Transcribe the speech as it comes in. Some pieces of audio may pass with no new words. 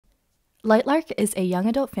LIGHTLARK is a young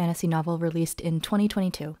adult fantasy novel released in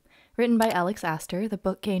 2022. Written by Alex Astor, the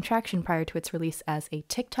book gained traction prior to its release as a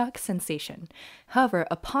TikTok sensation. However,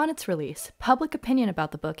 upon its release, public opinion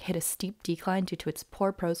about the book hit a steep decline due to its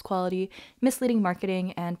poor prose quality, misleading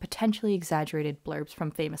marketing, and potentially exaggerated blurbs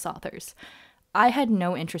from famous authors. I had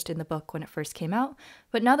no interest in the book when it first came out,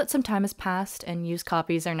 but now that some time has passed and used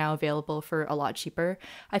copies are now available for a lot cheaper,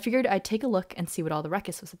 I figured I'd take a look and see what all the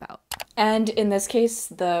ruckus was about. And in this case,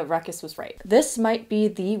 the ruckus was right. This might be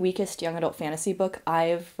the weakest young adult fantasy book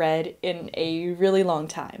I've read in a really long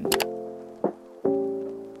time.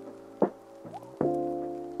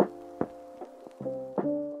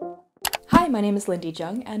 Hi, my name is Lindy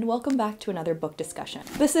Jung, and welcome back to another book discussion.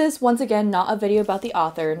 This is, once again, not a video about the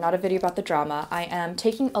author, not a video about the drama. I am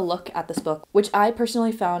taking a look at this book, which I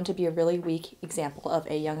personally found to be a really weak example of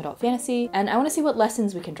a young adult fantasy, and I want to see what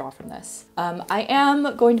lessons we can draw from this. I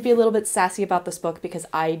am going to be a little bit sassy about this book because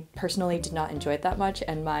I personally did not enjoy it that much,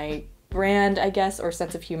 and my brand, I guess, or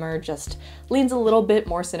sense of humor just leans a little bit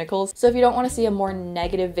more cynical. So if you don't want to see a more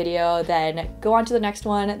negative video, then go on to the next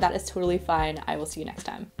one. That is totally fine. I will see you next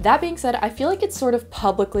time. That being said, I feel like it's sort of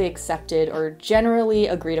publicly accepted or generally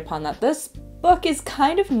agreed upon that this book is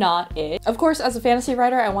kind of not it. Of course, as a fantasy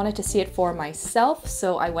writer, I wanted to see it for myself,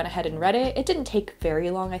 so I went ahead and read it. It didn't take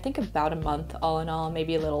very long, I think about a month all in all,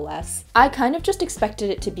 maybe a little less. I kind of just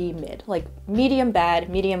expected it to be mid, like medium bad,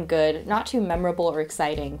 medium good, not too memorable or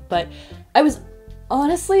exciting, but I was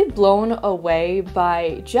honestly blown away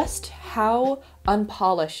by just how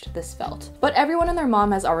unpolished this felt. But everyone and their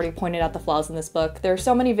mom has already pointed out the flaws in this book. There are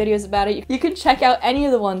so many videos about it. You can check out any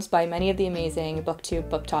of the ones by many of the amazing BookTube,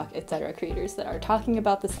 BookTok, etc. creators that are talking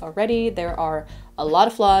about this already. There are a lot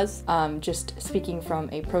of flaws, just speaking from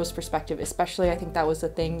a prose perspective especially. I think that was the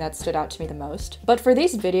thing that stood out to me the most. But for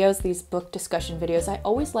these videos, these book discussion videos, I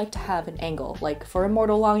always like to have an angle. Like for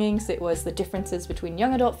Immortal Longings, it was the differences between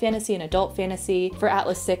young adult fantasy and adult fantasy. For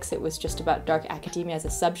Atlas 6, it was just about dark academia as a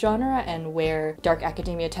subgenre and where dark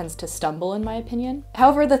academia tends to stumble, in my opinion.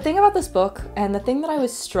 However, the thing about this book, and the thing that I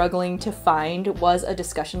was struggling to find, was a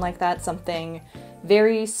discussion like that, something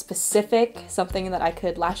very specific, something that I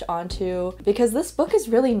could latch onto, because this book is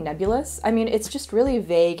really nebulous. I mean, it's just really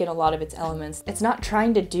vague in a lot of its elements. It's not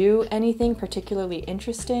trying to do anything particularly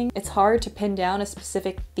interesting. It's hard to pin down a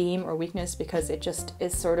specific theme or weakness because it just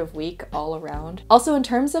is sort of weak all around. Also, in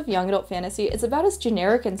terms of young adult fantasy, it's about as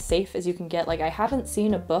generic and safe as you can get. Like, I haven't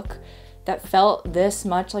seen a book that felt this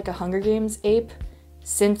much like a Hunger Games ape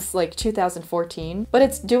since like 2014, but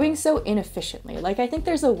it's doing so inefficiently. Like, I think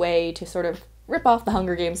there's a way to sort of rip off the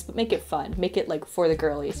Hunger Games, but make it fun. Make it like for the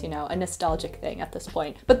girlies, you know, a nostalgic thing at this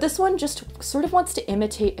point. But this one just sort of wants to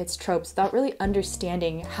imitate its tropes without really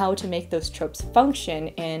understanding how to make those tropes function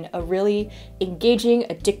in a really engaging,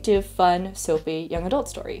 addictive, fun, soapy young adult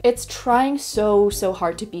story. It's trying so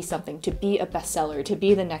hard to be something, to be a bestseller, to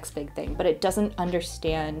be the next big thing, but it doesn't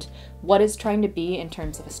understand what it's trying to be in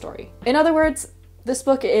terms of a story. In other words, this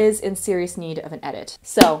book is in serious need of an edit.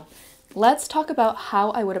 So let's talk about how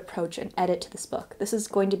I would approach an edit to this book. This is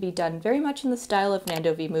going to be done very much in the style of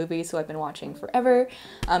Nando V Movies, who I've been watching forever.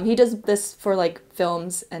 He does this for like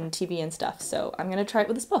films and TV and stuff, so I'm gonna try it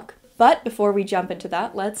with this book. But before we jump into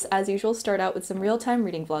that, let's, as usual, start out with some real-time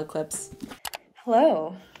reading vlog clips.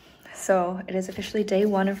 Hello. So it is officially day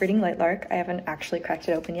one of reading LIGHTLARK. I haven't actually cracked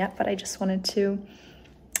it open yet, but I just wanted to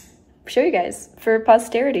show you guys for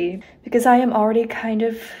posterity, because I am already kind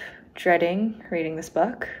of dreading reading this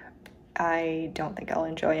book. I don't think I'll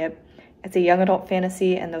enjoy it. It's a young adult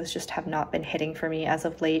fantasy, and those just have not been hitting for me as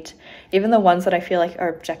of late. Even the ones that I feel like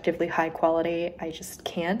are objectively high quality, I just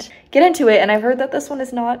can't get into it. And I've heard that this one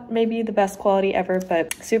is not maybe the best quality ever,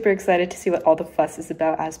 but super excited to see what all the fuss is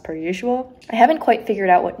about as per usual. I haven't quite figured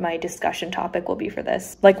out what my discussion topic will be for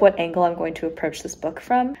this, like what angle I'm going to approach this book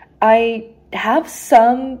from. I have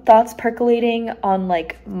some thoughts percolating on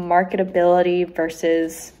like marketability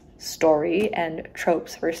versus story and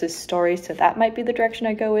tropes versus story, so that might be the direction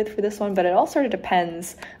I go with for this one, but it all sort of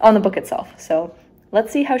depends on the book itself. So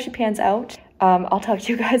let's see how she pans out. I'll talk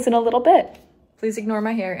to you guys in a little bit. Please ignore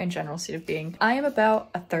my hair and general state of being. I am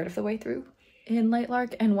about a third of the way through in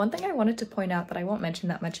LIGHTLARK, and one thing I wanted to point out that I won't mention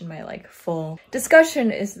that much in my like full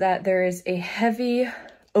discussion is that there is a heavy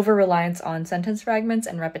over-reliance on sentence fragments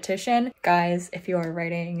and repetition. Guys, if you are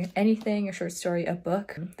writing anything, a short story, a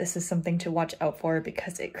book, this is something to watch out for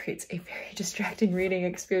because it creates a very distracting reading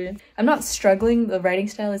experience. I'm not struggling. The writing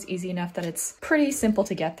style is easy enough that it's pretty simple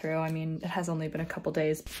to get through. I mean, it has only been a couple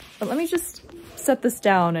days. But let me just set this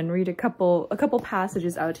down and read a couple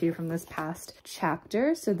passages out to you from this past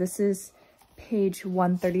chapter. So this is page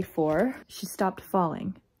 134. She stopped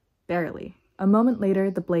falling. Barely. A moment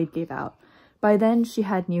later, the blade gave out. By then, she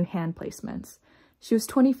had new hand placements. She was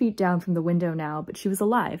 20 feet down from the window now, but she was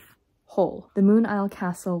alive. Whole. The Moon Isle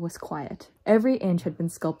castle was quiet. Every inch had been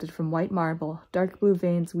sculpted from white marble, dark blue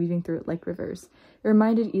veins weaving through it like rivers. It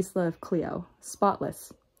reminded Isla of Cleo.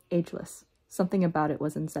 Spotless. Ageless. Something about it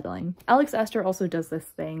was unsettling. Alex Astor also does this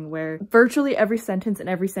thing where virtually every sentence and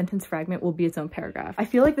every sentence fragment will be its own paragraph. I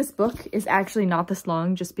feel like this book is actually not this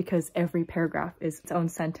long just because every paragraph is its own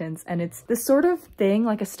sentence, and it's this sort of thing,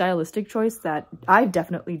 like a stylistic choice that I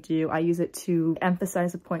definitely do. I use it to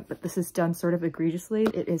emphasize a point, but this is done sort of egregiously.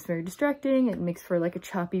 It is very distracting. It makes for like a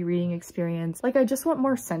choppy reading experience. Like, I just want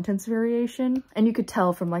more sentence variation, and you could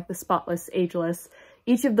tell from like the spotless, ageless,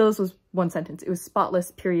 each of those was one sentence. It was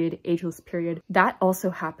spotless, period, ageless, period. That also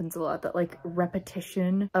happens a lot, that like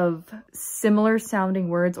repetition of similar sounding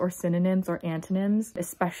words or synonyms or antonyms,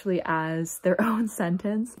 especially as their own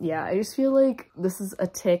sentence. Yeah, I just feel like this is a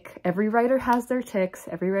tick. Every writer has their ticks,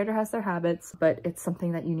 every writer has their habits, but it's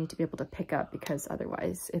something that you need to be able to pick up because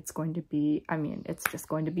otherwise it's going to be, I mean, it's just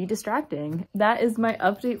going to be distracting. That is my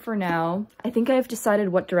update for now. I think I've decided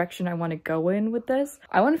what direction I want to go in with this.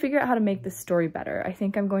 I want to figure out how to make this story better. I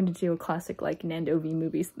think I'm going to do a classic like Nando v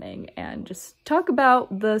Movies thing and just talk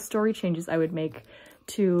about the story changes I would make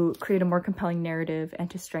to create a more compelling narrative and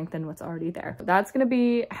to strengthen what's already there. That's gonna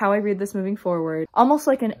be how I read this moving forward. Almost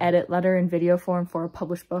like an edit letter in video form for a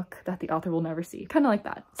published book that the author will never see. Kind of like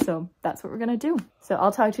that. So that's what we're gonna do. So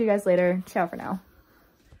I'll talk to you guys later. Ciao for now.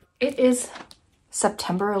 It is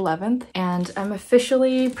September 11th and I'm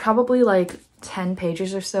officially probably like 10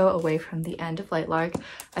 pages or so away from the end of LIGHTLARK.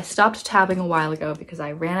 I stopped tabbing a while ago because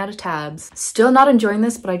I ran out of tabs. Still not enjoying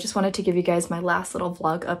this, but I just wanted to give you guys my last little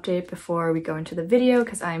vlog update before we go into the video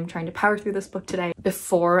because I'm trying to power through this book today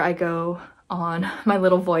before I go on my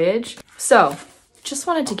little voyage. So just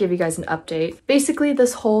wanted to give you guys an update. Basically,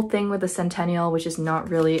 this whole thing with the Centennial, which is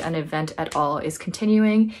not really an event at all, is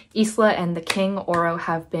continuing. Isla and the King, Oro,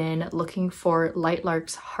 have been looking for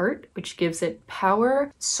LIGHTLARK's heart, which gives it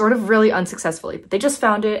power, sort of really unsuccessfully, but they just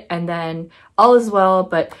found it, and then all is well,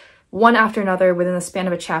 but one after another, within the span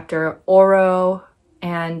of a chapter, Oro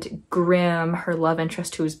and Grimm, her love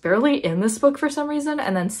interest, who is barely in this book for some reason,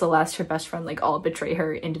 and then Celeste, her best friend, like all betray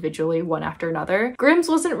her individually one after another. Grimm's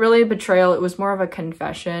wasn't really a betrayal, it was more of a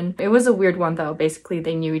confession. It was a weird one though. Basically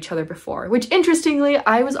they knew each other before, which interestingly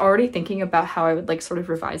I was already thinking about how I would like sort of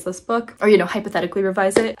revise this book, or you know, hypothetically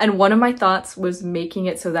revise it, and one of my thoughts was making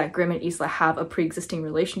it so that Grimm and Isla have a pre-existing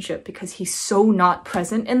relationship because he's so not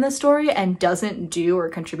present in the story and doesn't do or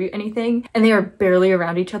contribute anything, and they are barely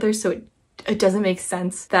around each other, so it doesn't make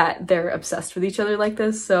sense that they're obsessed with each other like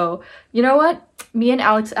this. So you know what, me and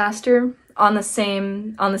Alex Astor on the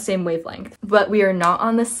same wavelength, but we are not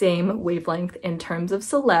on the same wavelength in terms of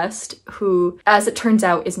Celeste, who, as it turns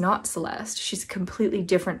out, is not Celeste. She's a completely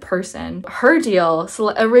different person. Her deal,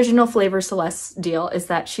 original Flavor Celeste's deal, is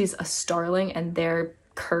that she's a starling and their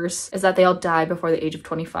curse is that they all die before the age of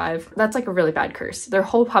 25. That's like a really bad curse. Their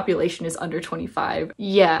whole population is under 25.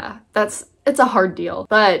 Yeah, it's a hard deal.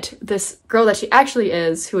 But this girl that she actually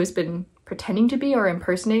is, who has been pretending to be or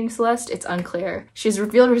impersonating Celeste, it's unclear. She's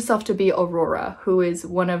revealed herself to be Aurora, who is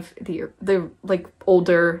one of the like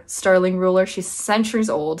older starling ruler. She's centuries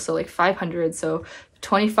old, so like 500, so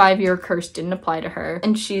 25-year curse didn't apply to her,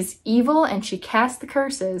 and she's evil and she casts the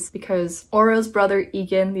curses because Oro's brother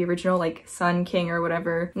Egan, the original like Sun King or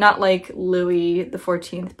whatever, not like Louis the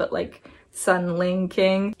 14th, but like Sun Ling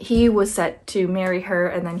King, he was set to marry her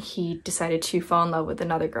and then he decided to fall in love with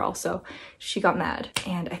another girl, so she got mad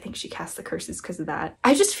and I think she cast the curses because of that.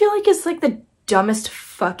 I just feel like it's like the dumbest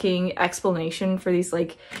fucking explanation for these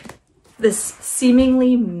like this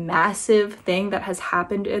seemingly massive thing that has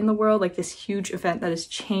happened in the world, like this huge event that has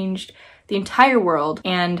changed the entire world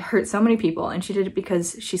and hurt so many people, and she did it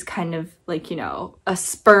because she's kind of like, you know, a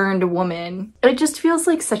spurned woman. It just feels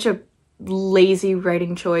like such a lazy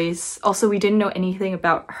writing choice. Also, we didn't know anything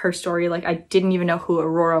about her story. Like, I didn't even know who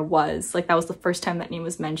Aurora was. Like, that was the first time that name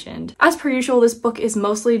was mentioned. As per usual, this book is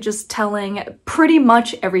mostly just telling pretty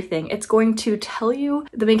much everything. It's going to tell you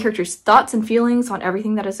the main character's thoughts and feelings on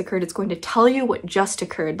everything that has occurred. It's going to tell you what just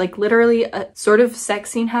occurred. Like, literally a sort of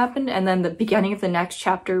sex scene happened, and then the beginning of the next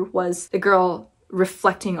chapter was the girl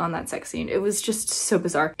reflecting on that sex scene. It was just so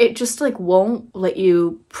bizarre. It just like won't let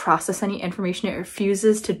you process any information. It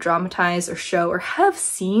refuses to dramatize or show or have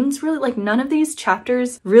scenes, really. Like none of these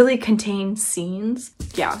chapters really contain scenes.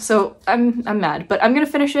 Yeah, so I'm mad, but I'm gonna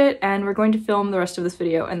finish it and we're going to film the rest of this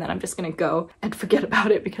video and then I'm just gonna go and forget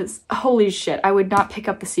about it because holy shit, I would not pick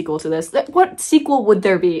up the sequel to this. What sequel would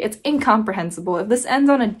there be? It's incomprehensible. If this ends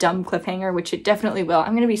on a dumb cliffhanger, which it definitely will,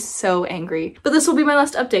 I'm gonna be so angry. But this will be my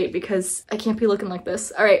last update because I can't be looking like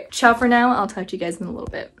this. All right, ciao for now. I'll talk to you guys in a little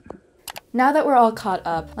bit. Now that we're all caught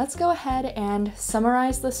up, let's go ahead and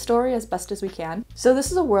summarize the story as best as we can. So this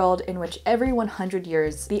is a world in which every 100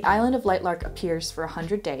 years, the island of Lightlark appears for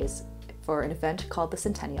 100 days for an event called the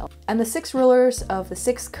Centennial. And the 6 rulers of the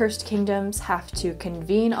 6 cursed kingdoms have to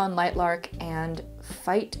convene on Lightlark and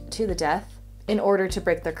fight to the death in order to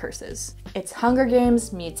break their curses. It's Hunger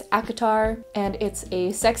Games meets ACOTAR, and it's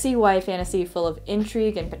a sexy YA fantasy full of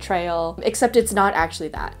intrigue and betrayal, except it's not actually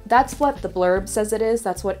that. That's what the blurb says it is,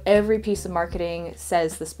 that's what every piece of marketing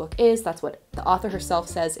says this book is, that's what the author herself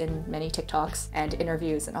says in many TikToks and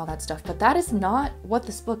interviews and all that stuff, but that is not what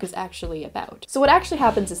this book is actually about. So what actually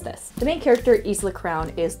happens is this. The main character, Isla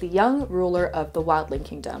Crown, is the young ruler of the Wildling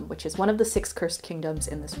Kingdom, which is one of the 6 cursed kingdoms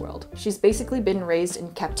in this world. She's basically been raised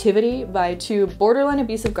in captivity by 2 borderline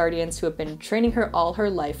abusive guardians who have been training her all her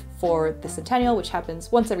life for the Centennial, which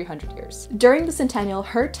happens once every 100 years. During the Centennial,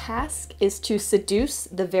 her task is to seduce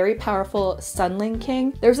the very powerful Sunling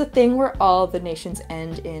King. There's a thing where all the nations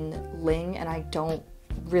end in Ling, and I don't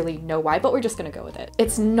really know why, but we're just gonna go with it.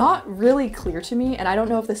 It's not really clear to me, and I don't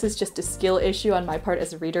know if this is just a skill issue on my part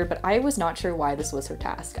as a reader, but I was not sure why this was her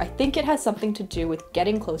task. I think it has something to do with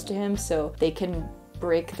getting close to him so they can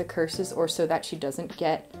break the curses or so that she doesn't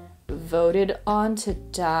get voted on to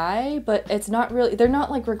die, but it's not really, they're not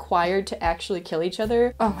like required to actually kill each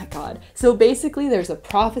other. Oh my god. So basically there's a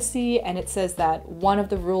prophecy and it says that one of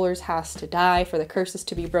the rulers has to die for the curses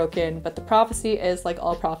to be broken, but the prophecy is, like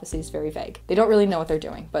all prophecies, very vague. They don't really know what they're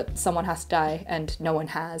doing, but someone has to die and no one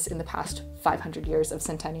has in the past 500 years of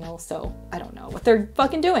Centennial, so I don't know what they're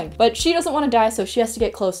fucking doing. But she doesn't want to die, so she has to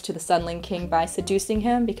get close to the Sunling King by seducing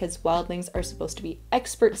him because wildlings are supposed to be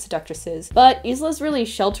expert seductresses. But Isla's really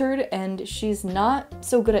sheltered and she's not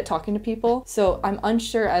so good at talking to people, so I'm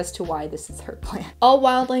unsure as to why this is her plan. All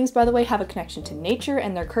wildlings, by the way, have a connection to nature,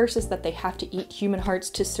 and their curse is that they have to eat human hearts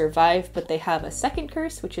to survive, but they have a second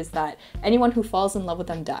curse, which is that anyone who falls in love with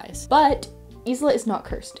them dies. But Isla is not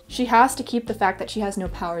cursed. She has to keep the fact that she has no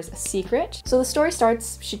powers a secret. So the story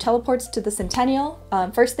starts, she teleports to the Centennial.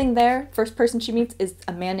 First thing there, first person she meets is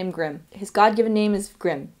a man named Grim. His god-given name is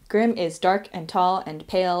Grim. Grim is dark and tall and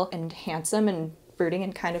pale and handsome and brooding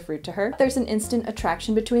and kind of rude to her. There's an instant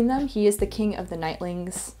attraction between them. He is the king of the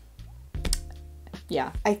Nightlings.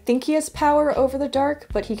 Yeah, I think he has power over the dark,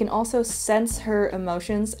 but he can also sense her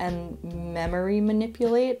emotions and memory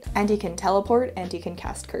manipulate, and he can teleport and he can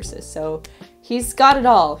cast curses. So he's got it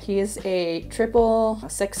all. He is a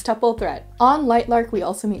sextuple threat. On Lightlark, we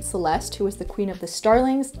also meet Celeste, who is the queen of the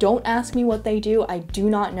Starlings. Don't ask me what they do. I do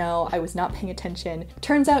not know. I was not paying attention.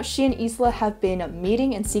 Turns out she and Isla have been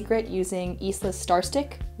meeting in secret using Isla's star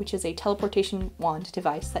stick, which is a teleportation wand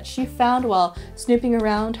device that she found while snooping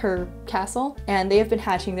around her castle. And they have been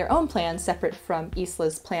hatching their own plan separate from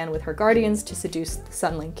Isla's plan with her guardians to seduce the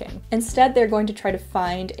Sunling King. Instead, they're going to try to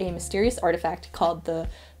find a mysterious artifact called the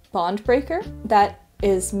bond breaker that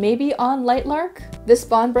is maybe on Lightlark. This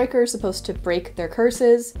bond breaker is supposed to break their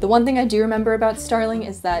curses. The one thing I do remember about Starling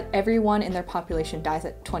is that everyone in their population dies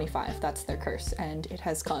at 25. That's their curse, and it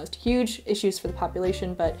has caused huge issues for the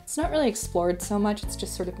population, but it's not really explored so much, it's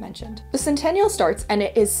just sort of mentioned. The Centennial starts, and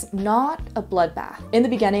it is not a bloodbath. In the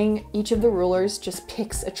beginning, each of the rulers just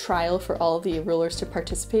picks a trial for all of the rulers to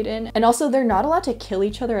participate in, and also they're not allowed to kill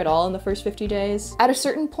each other at all in the first 50 days. At a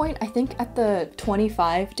certain point, I think at the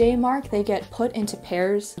 25-day mark, they get put into pairs.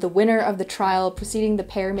 The winner of the trial preceding the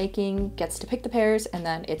pair making gets to pick the pairs, and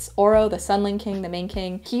then it's Oro, the Sunling King, the main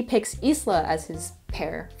king. He picks Isla as his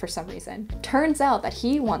pair for some reason. Turns out that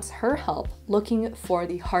he wants her help looking for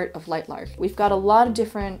the heart of Lightlark. We've got a lot of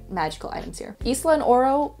different magical items here. Isla and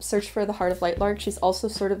Oro search for the heart of Lightlark. She's also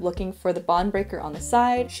sort of looking for the bond breaker on the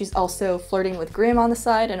side. She's also flirting with Grim on the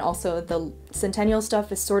side, and also the Centennial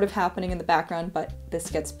stuff is sort of happening in the background, but this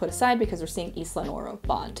gets put aside because we're seeing Isla and Oro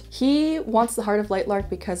bond. He wants the heart of Lightlark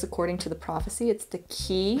because according to the prophecy, it's the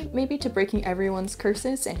key maybe to breaking everyone's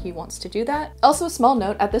curses, and he wants to do that. Also, a small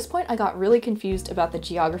note, at this point I got really confused about the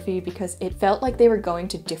geography because it felt like they were going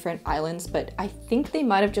to different islands, but I think they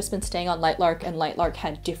might have just been staying on Lightlark, and Lightlark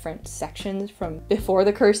had different sections from before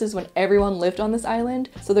the curses when everyone lived on this island.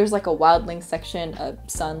 So there's like a wildling section, a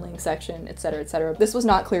sunling section, etc., etc. This was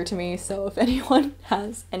not clear to me, so if anyone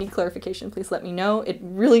has any clarification, please let me know. It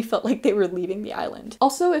really felt like they were leaving the island.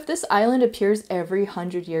 Also, if this island appears every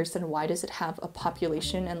 100 years, then why does it have a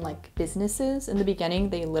population and like businesses? In the beginning,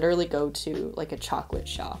 they literally go to like a chocolate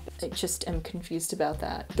shop. I just am confused about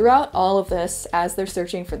that. Throughout all of this, as they're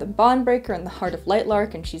searching for the bond breaker in the heart of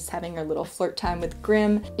Lightlark and she's having her little flirt time with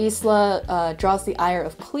Grimm, Isla draws the ire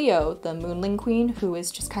of Cleo, the Moonling Queen, who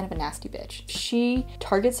is just kind of a nasty bitch. She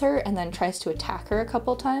targets her and then tries to attack her a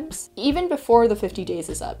couple times. Even before the 50 days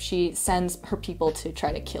is up, she sends her people to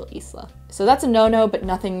try to kill Isla. So that's a no-no, but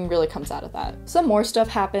nothing really comes out of that. Some more stuff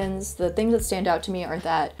happens. The things that stand out to me are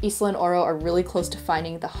that Isla and Oro are really close to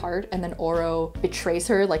finding the heart, and then Oro betrays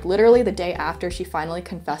her. Like literally the day after she finally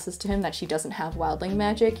confesses to him that she doesn't have wildling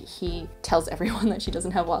magic, he tells everyone that she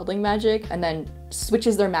doesn't have wildling magic and then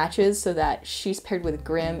switches their matches so that she's paired with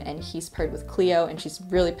Grimm and he's paired with Cleo, and she's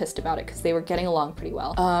really pissed about it because they were getting along pretty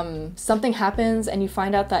well. Something happens and you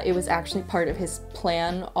find out that it was actually part of his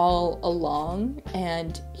plan all along,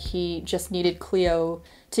 and he just needed Cleo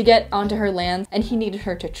to get onto her land and he needed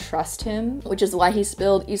her to trust him, which is why he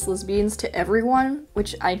spilled Isla's beans to everyone,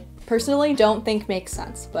 which I personally don't think makes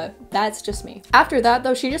sense, but that's just me. After that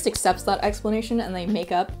though, she just accepts that explanation and they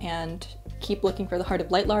make up and keep looking for the heart of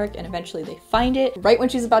Lightlark, and eventually they find it. Right when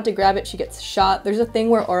she's about to grab it, she gets shot. There's a thing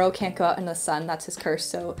where Oro can't go out in the sun, that's his curse,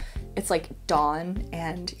 so it's like dawn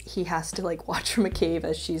and he has to like watch from a cave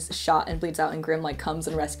as she's shot and bleeds out, and Grimm like comes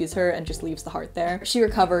and rescues her and just leaves the heart there. She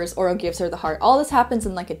recovers, Oro gives her the heart. All this happens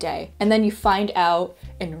in like a day, and then you find out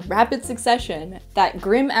in rapid succession that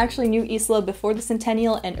Grimm actually knew Isla before the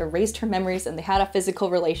Centennial and erased her memories, and they had a physical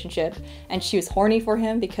relationship, and she was horny for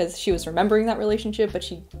him because she was remembering that relationship, but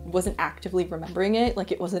she wasn't actively remembering it,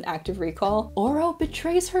 like it was an active recall. Oro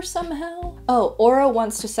betrays her somehow? Oh, Oro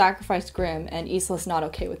wants to sacrifice Grimm and Isla's not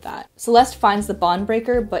okay with that. Celeste finds the bond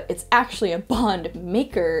breaker, but it's actually a bond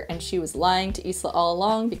maker, and she was lying to Isla all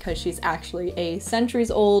along because she's actually a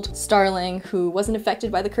centuries old starling who wasn't affected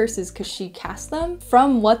by the curses because she cast them.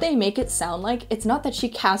 From what they make it sound like, it's not that she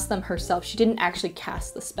cast them herself. She didn't actually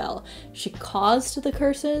cast the spell. She caused the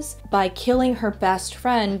curses by killing her best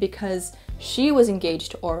friend because she was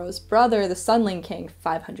engaged to Oro's brother, the Sunling King,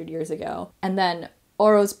 500 years ago. And then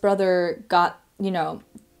Oro's brother got, you know,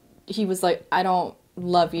 he was like, I don't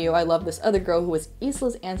love you, I love this other girl who was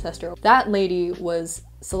Isla's ancestor. That lady was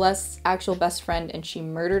Celeste's actual best friend, and she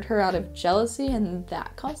murdered her out of jealousy, and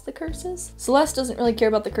that caused the curses. Celeste doesn't really care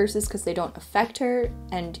about the curses because they don't affect her,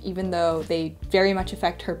 and even though they very much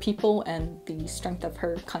affect her people and the strength of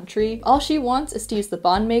her country, all she wants is to use the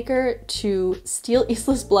bond maker to steal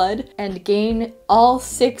Isla's blood and gain all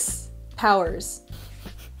 6 powers.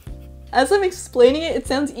 As I'm explaining it, it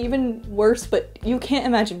sounds even worse, but you can't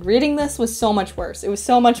imagine. Reading this was so much worse. It was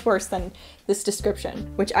so much worse than this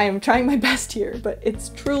description, which I am trying my best here, but it's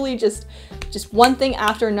truly just one thing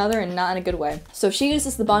after another and not in a good way. So she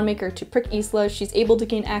uses the bond maker to prick Isla. She's able to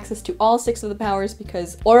gain access to all 6 of the powers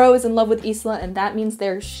because Oro is in love with Isla, and that means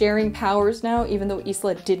they're sharing powers now, even though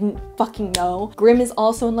Isla didn't fucking know. Grimm is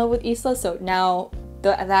also in love with Isla, so now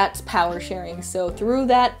that's power sharing. So through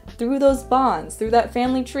those bonds, through that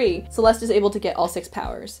family tree, Celeste is able to get all 6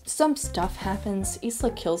 powers. Some stuff happens. Isla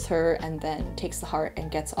kills her and then takes the heart and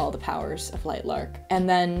gets all the powers of Lightlark. And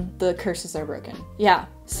then the curses are broken. Yeah,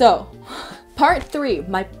 so part 3,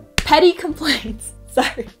 my petty complaints.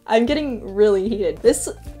 Sorry, I'm getting really heated.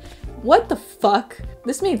 What the fuck?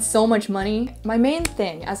 This made so much money. My main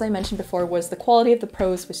thing, as I mentioned before, was the quality of the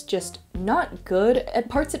prose was just not good. At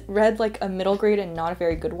parts it read like a middle grade and not a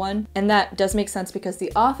very good one. And that does make sense because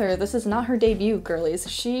the author, this is not her debut, girlies.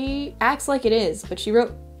 She acts like it is, but she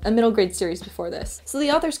wrote a middle grade series before this. So the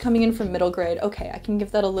author's coming in from middle grade. Okay, I can give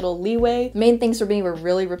that a little leeway. Main things for me were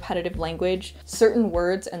really repetitive language. Certain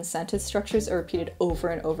words and sentence structures are repeated over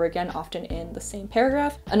and over again, often in the same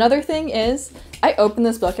paragraph. Another thing is, I opened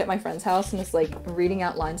this book at my friend's house and was like reading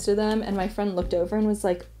out lines to them, and my friend looked over and was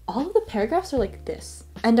like, all of the paragraphs are like this.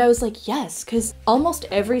 And I was like, yes, because almost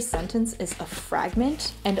every sentence is a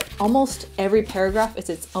fragment and almost every paragraph is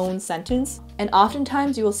its own sentence. And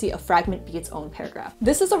oftentimes you will see a fragment be its own paragraph.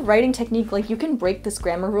 This is a writing technique, like you can break this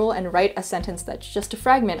grammar rule and write a sentence that's just a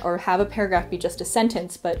fragment or have a paragraph be just a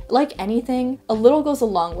sentence, but like anything, a little goes a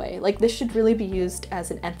long way. Like this should really be used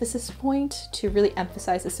as an emphasis point to really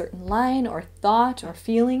emphasize a certain line or thought or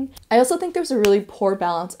feeling. I also think there's a really poor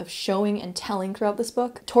balance of showing and telling throughout this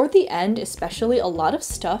book. Toward the end, especially, a lot of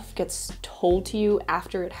stuff gets told to you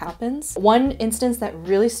after it happens. One instance that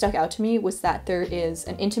really stuck out to me was that there is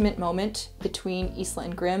an intimate moment between Isla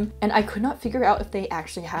and Grimm, and I could not figure out if they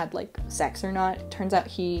actually had like sex or not. Turns out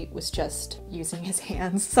he was just using his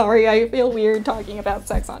hands. Sorry, I feel weird talking about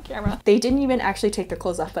sex on camera. They didn't even actually take their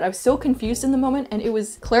clothes off, but I was so confused in the moment, and it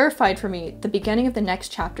was clarified for me. The beginning of the next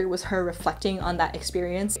chapter was her reflecting on that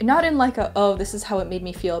experience. Not in like a, oh, this is how it made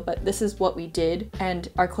me feel, but this is what we did, and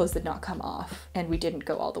our clothes did not come off, and we didn't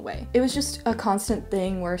go all the way. It was just a constant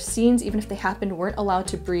thing where scenes, even if they happened, weren't allowed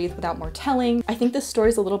to breathe without more telling. I think this story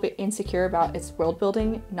is a little bit insecure about its world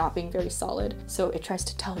building not being very solid, so it tries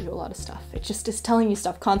to tell you a lot of stuff. It just is telling you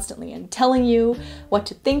stuff constantly and telling you what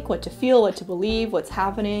to think, what to feel, what to believe, what's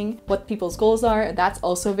happening, what people's goals are. That's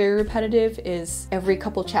also very repetitive, is every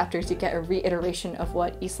couple chapters you get a reiteration of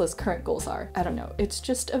what Isla's current goals are. I don't know, it's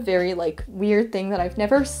just a very like weird thing that I've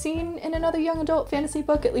never seen in another young adult fantasy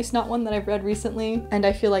book, at least not one that I've read recently, and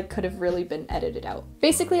I feel like could have really been edited out.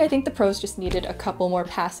 Basically, I think the prose just needed a couple more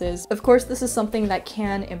passes. Of course, this is something that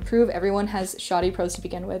can improve. Everyone has shoddy prose to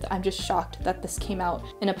begin with. I'm just shocked that this came out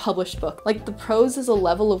in a published book. Like, the prose is a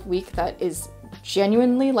level of weak that is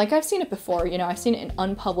genuinely, like, I've seen it before, you know, I've seen it in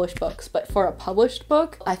unpublished books, but for a published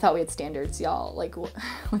book, I thought we had standards, y'all. Like,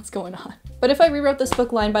 what's going on? But if I rewrote this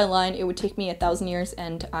book line by line, it would take me 1,000 years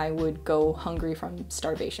and I would go hungry from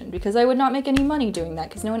starvation, because I would not make any money doing that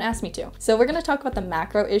because no one asked me to. So we're gonna talk about the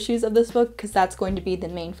macro issues of this book, because that's going to be the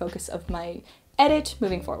main focus of my edit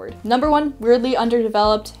moving forward. Number one, weirdly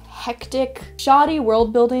underdeveloped, hectic, shoddy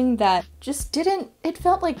world building that just didn't, it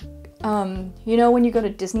felt like, you know, when you go to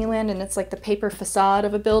Disneyland and it's like the paper facade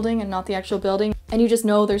of a building and not the actual building, and you just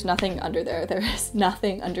know there's nothing under there. There is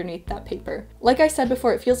nothing underneath that paper. Like I said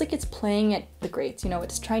before, it feels like it's playing at the greats, you know,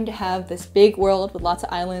 it's trying to have this big world with lots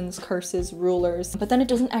of islands, curses, rulers, but then it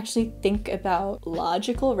doesn't actually think about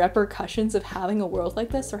logical repercussions of having a world like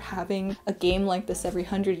this, or having a game like this every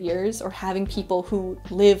 100 years, or having people who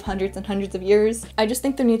live hundreds and hundreds of years. I just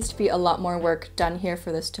think there needs to be a lot more work done here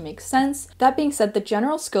for this to make sense. That being said, the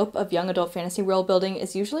general scope of young adult fantasy world building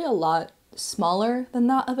is usually a lot smaller than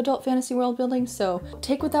that of adult fantasy world building, so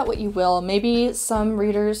take with that what you will. Maybe some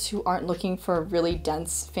readers who aren't looking for a really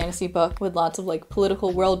dense fantasy book with lots of like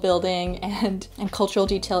political world building and cultural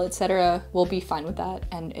detail, etc., will be fine with that,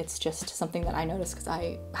 and it's just something that I noticed because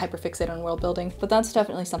I hyperfixate on world building. But that's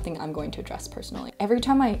definitely something I'm going to address personally. Every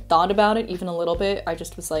time I thought about it even a little bit, I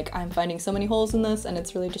just was like, I'm finding so many holes in this and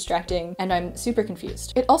it's really distracting and I'm super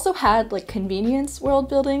confused. It also had like convenience world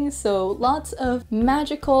building, so lots of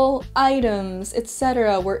magical items,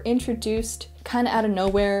 etc. were introduced kind of out of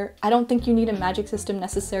nowhere. I don't think you need a magic system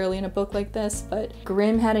necessarily in a book like this, but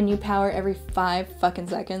Grimm had a new power every 5 fucking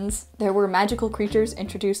seconds. There were magical creatures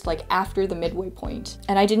introduced like after the midway point,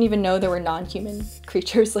 and I didn't even know there were non-human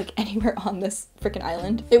creatures like anywhere on this freaking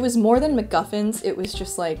island. It was more than MacGuffins, it was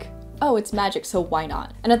just like, oh, it's magic, so why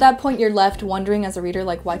not? And at that point you're left wondering as a reader,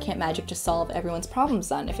 like, why can't magic just solve everyone's problems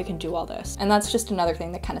then if it can do all this? And that's just another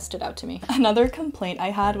thing that kind of stood out to me. Another complaint I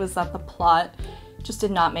had was that the plot just did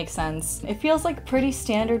not make sense. It feels like pretty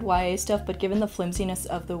standard YA stuff, but given the flimsiness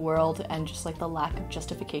of the world and just like the lack of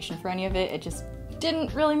justification for any of it, it just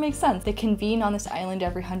didn't really make sense. They convene on this island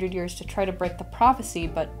every 100 years to try to break the prophecy,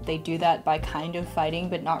 but they do that by kind of fighting,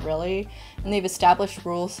 but not really. And they've established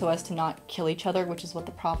rules so as to not kill each other, which is what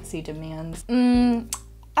the prophecy demands.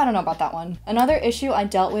 I don't know about that one. Another issue I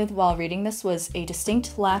dealt with while reading this was a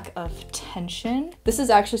distinct lack of tension. This is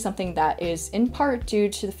actually something that is in part due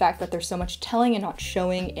to the fact that there's so much telling and not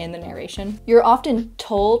showing in the narration. You're often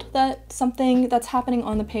told that something that's happening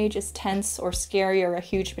on the page is tense or scary or a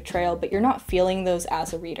huge betrayal, but you're not feeling those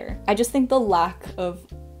as a reader. I just think the lack of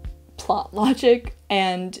plot logic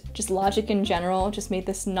and just logic in general just made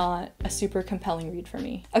this not a super compelling read for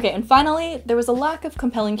me. Okay, and finally, there was a lack of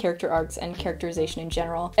compelling character arcs and characterization in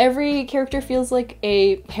general. Every character feels like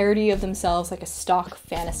a parody of themselves, like a stock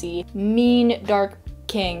fantasy. Mean, dark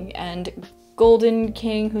king, and golden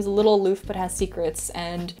king who's a little aloof but has secrets,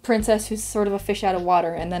 and princess who's sort of a fish out of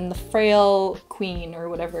water, and then the frail queen or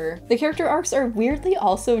whatever. The character arcs are weirdly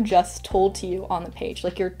also just told to you on the page.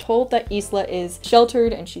 Like, you're told that Isla is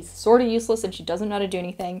sheltered and she's sort of useless and she doesn't know how to do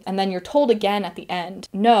anything, and then you're told again at the end,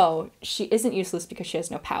 no, she isn't useless because she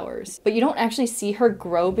has no powers. But you don't actually see her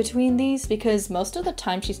grow between these, because most of the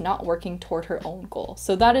time she's not working toward her own goal.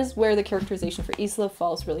 So that is where the characterization for Isla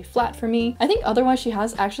falls really flat for me. I think otherwise she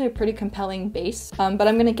has actually a pretty compelling base, but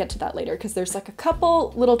I'm gonna get to that later because there's like a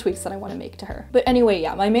couple little tweaks that I want to make to her. But anyway,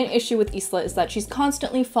 yeah, my main issue with Isla is that she's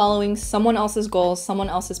constantly following someone else's goals, someone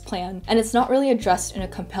else's plan, and it's not really addressed in a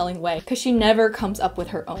compelling way because she never comes up with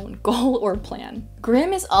her own goal or plan.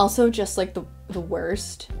 Grimm is also just like the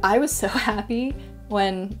worst. I was so happy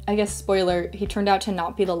when, I guess spoiler, he turned out to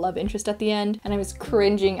not be the love interest at the end, and I was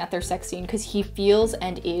cringing at their sex scene because he feels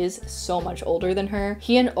and is so much older than her.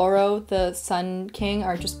 He and Oro, the Sun King,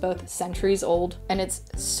 are just both centuries old, and it's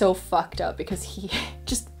so fucked up because he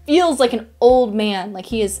just feels like an old man. Like,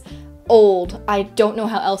 he is old. I don't know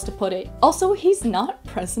how else to put it. Also, he's not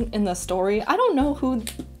present in the story. I don't know who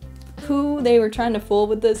they were trying to fool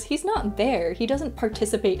with this. He's not there. He doesn't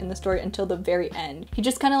participate in the story until the very end. He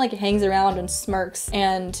just kind of like hangs around and smirks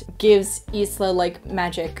and gives Isla like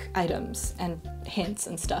magic items and hints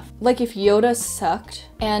and stuff. Like, if Yoda sucked,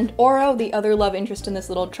 and Oro, the other love interest in this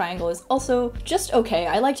little triangle, is also just okay.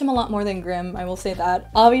 I liked him a lot more than Grimm, I will say that.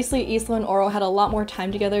 Obviously, Isla and Oro had a lot more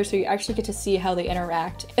time together, so you actually get to see how they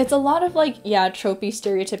interact. It's a lot of like, yeah, tropey,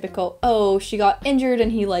 stereotypical, oh, she got injured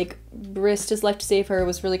and he like risked his life to save her,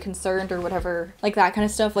 was really concerned or whatever, like that kind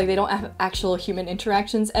of stuff. Like, they don't have actual human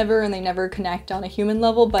interactions ever, and they never connect on a human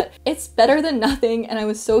level, but it's better than nothing. And I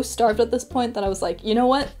was so starved at this point that I was like, you know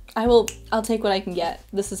what? I'll take what I can get.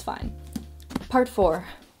 This is fine. Part 4.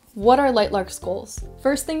 What are LIGHTLARK's goals?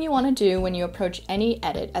 First thing you want to do when you approach any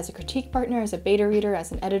edit, as a critique partner, as a beta reader,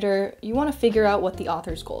 as an editor, you want to figure out what the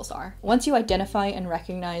author's goals are. Once you identify and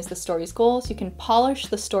recognize the story's goals, you can polish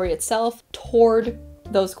the story itself toward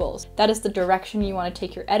those goals. That is the direction you want to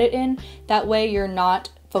take your edit in. That way you're not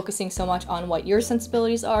focusing so much on what your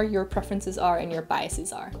sensibilities are, your preferences are, and your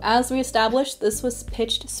biases are. As we established, this was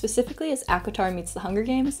pitched specifically as ACOTAR meets the Hunger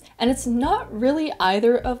Games, and it's not really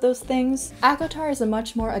either of those things. ACOTAR is a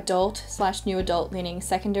much more adult / new adult leaning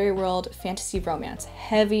secondary world fantasy romance,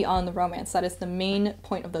 heavy on the romance. That is the main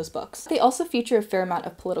point of those books. They also feature a fair amount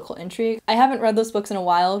of political intrigue. I haven't read those books in a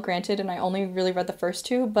while, granted, and I only really read the first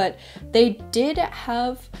 2, but they did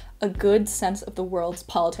have a good sense of the world's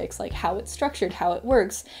politics, like how it's structured, how it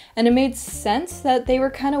works. And it made sense that they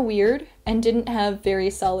were kind of weird and didn't have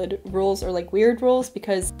very solid rules, or like weird rules,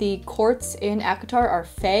 because the courts in ACOTAR are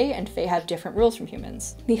Fae, and Fae have different rules from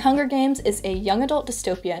humans. The Hunger Games is a young adult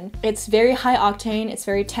dystopian. It's very high octane, it's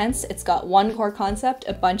very tense, it's got one core concept.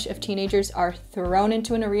 A bunch of teenagers are thrown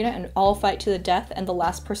into an arena and all fight to the death, and the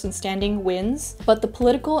last person standing wins. But the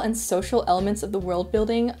political and social elements of the world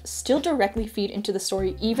building still directly feed into the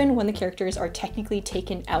story, even when the characters are technically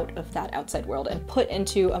taken out of that outside world and put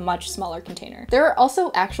into a much smaller container. There are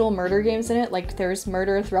also actual murder games in it, like there's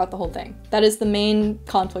murder throughout the whole thing. That is the main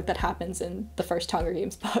conflict that happens in the first Hunger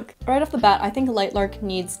Games book. Right off the bat, I think LIGHTLARK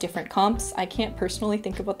needs different comps. I can't personally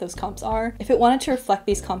think of what those comps are. If it wanted to reflect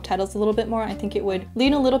these comp titles a little bit more, I think it would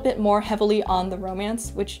lean a little bit more heavily on the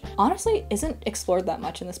romance, which honestly isn't explored that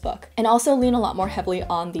much in this book, and also lean a lot more heavily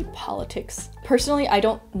on the politics. Personally, I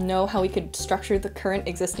don't know how we could structure the current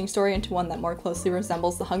existing story into one that more closely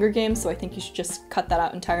resembles the Hunger Games, so I think you should just cut that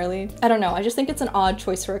out entirely. I don't know, I just think it's an odd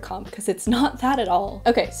choice for a comp, because it's not that at all.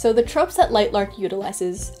 Okay, so the tropes that LIGHTLARK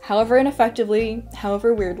utilizes, however ineffectively,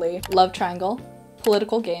 however weirdly: love triangle,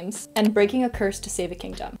 political games, and breaking a curse to save a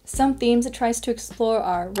kingdom. Some themes it tries to explore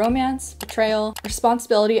are romance, betrayal,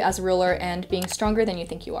 responsibility as a ruler, and being stronger than you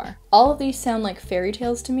think you are. All of these sound like fairy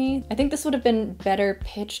tales to me. I think this would have been better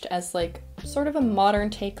pitched as like sort of a modern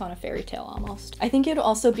take on a fairy tale almost. I think it would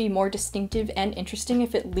also be more distinctive and interesting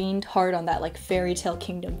if it leaned hard on that like fairy tale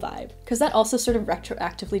kingdom vibe, because that also sort of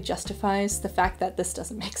retroactively justifies the fact that this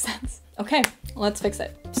doesn't make sense. Okay, let's fix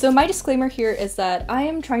it. So my disclaimer here is that I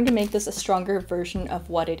am trying to make this a stronger version of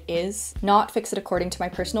what it is, not fix it according to my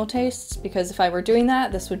personal tastes, because if I were doing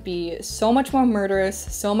that, this would be so much more murderous,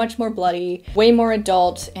 so much more bloody, way more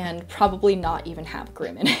adult, and probably not even have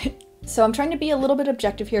Grimm in it. So I'm trying to be a little bit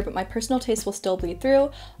objective here, but my personal taste will still bleed through.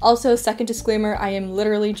 Also, second disclaimer, I am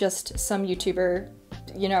literally just some YouTuber.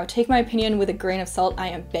 You know, take my opinion with a grain of salt, I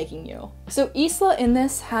am begging you. So Isla in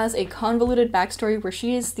this has a convoluted backstory where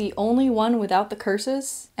she is the only one without the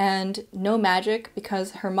curses and no magic,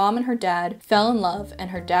 because her mom and her dad fell in love, and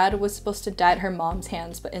her dad was supposed to die at her mom's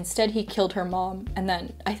hands, but instead he killed her mom and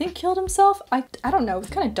then I think killed himself? I don't know, it's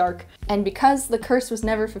kind of dark. And because the curse was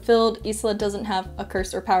never fulfilled, Isla doesn't have a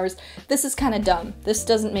curse or powers. This is kind of dumb. This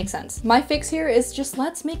doesn't make sense. My fix here is just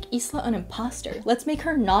let's make Isla an imposter. Let's make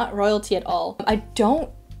her not royalty at all. I don't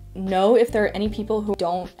know if there are any people who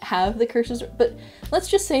don't have the curses, but let's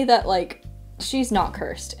just say that like she's not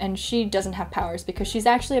cursed and she doesn't have powers because she's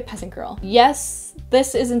actually a peasant girl. Yes, because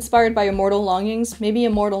this is inspired by Immortal Longings. Maybe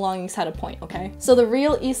Immortal Longings had a point, okay? So the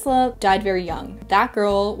real Isla died very young. That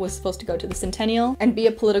girl was supposed to go to the Centennial and be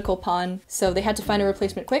a political pawn, so they had to find a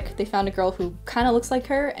replacement quick. They found a girl who kind of looks like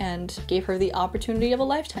her and gave her the opportunity of a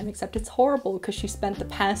lifetime, except it's horrible because she spent the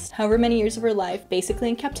past however many years of her life basically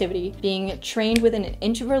in captivity, being trained within an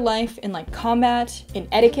inch of her life in like combat, in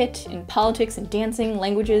etiquette, in politics, in dancing,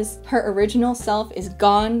 languages. Her original self is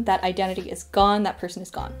gone, that identity is gone, that person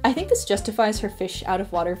is gone. I think this justifies her fish out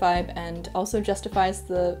of water vibe and also justifies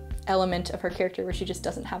the element of her character where she just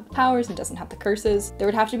doesn't have the powers and doesn't have the curses. There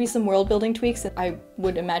would have to be some world building tweaks. I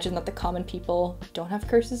would imagine that the common people don't have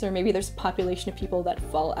curses, or maybe there's a population of people that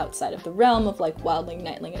fall outside of the realm of like wildling,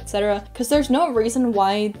 nightling, etc. Because there's no reason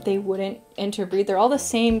why they wouldn't interbreed. They're all the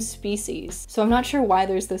same species. So I'm not sure why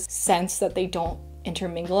there's this sense that they don't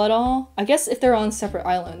intermingle at all. I guess if they're on separate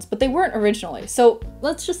islands, but they weren't originally. So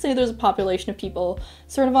let's just say there's a population of people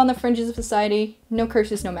sort of on the fringes of society, no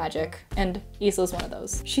curses, no magic, and Isla's one of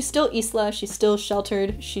those. She's still Isla, she's still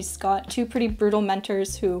sheltered, she's got two pretty brutal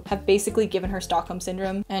mentors who have basically given her Stockholm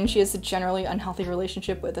Syndrome, and she has a generally unhealthy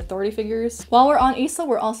relationship with authority figures. While we're on Isla,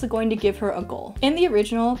 we're also going to give her a goal. In the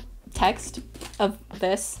original text of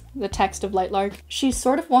this, the text of LIGHTLARK, she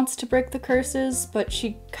sort of wants to break the curses, but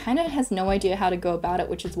she kind of has no idea how to go about it,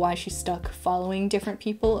 which is why she's stuck following different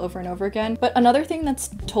people over and over again. But another thing that's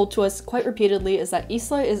told to us quite repeatedly is that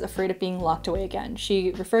Isla is afraid of being locked away again.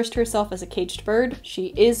 She refers to herself as a caged bird. She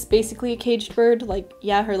is basically a caged bird. Like,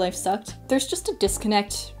 yeah, her life sucked. There's just a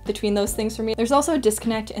disconnect between those things for me. There's also a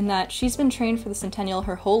disconnect in that she's been trained for the Centennial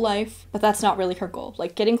her whole life, but that's not really her goal.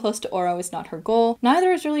 Like, getting close to Oro is not her goal.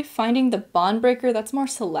 Neither is really finding the bond breaker. That's more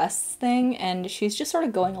Celeste's thing, and she's just sort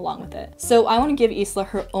of going along with it. So I want to give Isla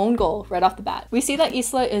her own goal right off the bat. We see that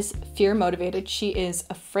Isla is fear motivated. She is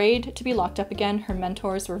afraid to be locked up again. Her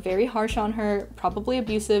mentors were very harsh on her, probably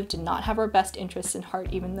abusive, did not have her best interests in heart,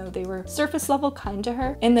 even though they were surface level kind to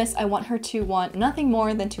her. In this, I want her to want nothing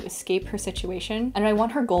more than to escape her situation, and I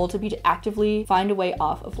want her goal to be to actively find a way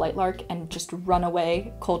off of LIGHTLARK and just run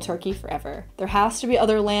away cold turkey forever. There has to be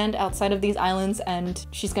other land outside of these islands, and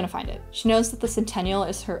she's gonna find it. She knows that the Centennial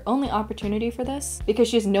is her only opportunity for this because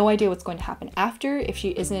she has no idea what's going to happen after. If she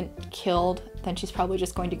isn't killed, then she's probably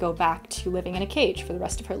just going to go back to living in a cage for the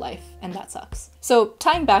rest of her life, and that sucks. So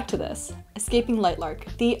tying back to this, escaping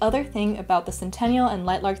LIGHTLARK, the other thing about the Centennial and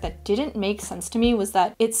LIGHTLARK that didn't make sense to me was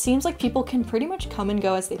that it seems like people can pretty much come and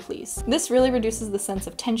go as they please. This really reduces the sense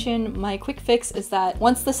of tension. My quick fix is that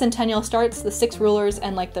once the Centennial starts, the 6 rulers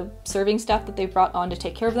and like the serving staff that they've brought on to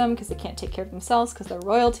take care of them, because they can't take care of themselves because they're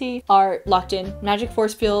royalty, are locked in. Magic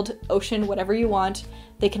force field, ocean, whatever you want.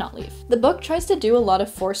 They cannot leave. The book tries to do a lot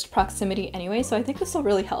of forced proximity anyway, so I think this will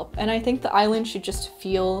really help. And I think the island should just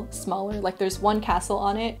feel smaller. Like there's one castle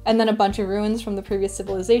on it and then a bunch of ruins from the previous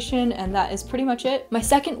civilization, and that is pretty much it. My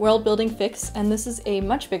second world building fix, and this is a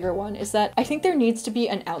much bigger one, is that I think there needs to be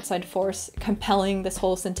an outside force compelling this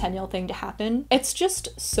whole Centennial thing to happen. It's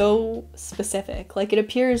just so specific. Like it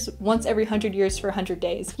appears once every 100 years for 100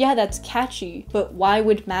 days. Yeah, that's catchy, but why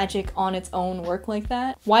would magic on its own work like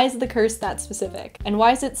that? Why is the curse that specific? And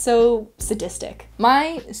why is it so sadistic?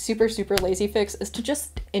 My super lazy fix is to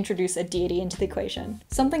just introduce a deity into the equation.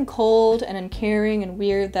 Something cold and uncaring and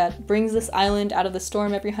weird that brings this island out of the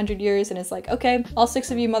storm every 100 years and is like, okay, all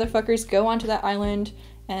 6 of you motherfuckers go onto that island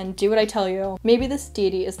and do what I tell you. Maybe this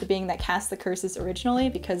deity is the being that cast the curses originally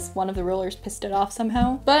because one of the rulers pissed it off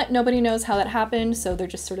somehow, but nobody knows how that happened, so they're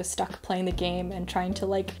just sort of stuck playing the game and trying to,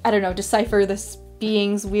 like, I don't know, decipher this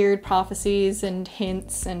being's weird prophecies and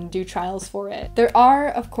hints and do trials for it. There are,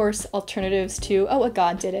 of course, alternatives to, oh, a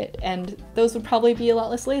god did it, and those would probably be a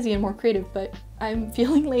lot less lazy and more creative, but I'm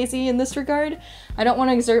feeling lazy in this regard. I don't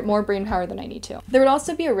want to exert more brain power than I need to. There would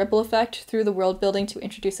also be a ripple effect through the world building to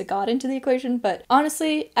introduce a god into the equation, but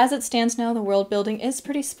honestly, as it stands now, the world building is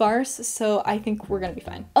pretty sparse, so I think we're gonna be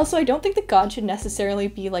fine. Also, I don't think the god should necessarily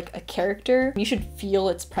be like a character. You should feel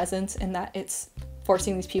its presence in that it's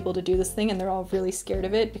forcing these people to do this thing and they're all really scared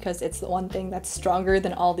of it because it's the one thing that's stronger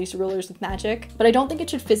than all these rulers with magic. But I don't think it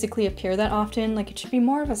should physically appear that often. Like, it should be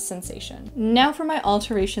more of a sensation. Now for my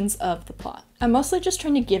alterations of the plot. I'm mostly just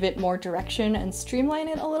trying to give it more direction and streamline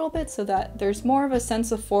it a little bit so that there's more of a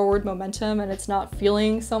sense of forward momentum and it's not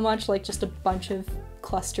feeling so much like just a bunch of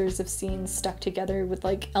clusters of scenes stuck together with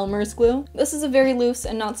like Elmer's glue. This is a very loose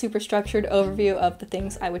and not super structured overview of the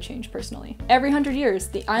things I would change personally. Every 100 years,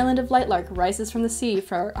 the island of Lightlark rises from the sea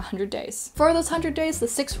for 100 days. For those 100 days, the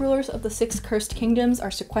 6 rulers of the 6 cursed kingdoms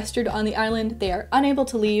are sequestered on the island, they are unable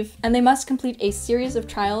to leave, and they must complete a series of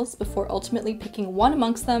trials before ultimately picking one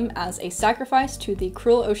amongst them as a sacrifice to the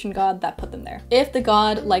cruel ocean god that put them there. If the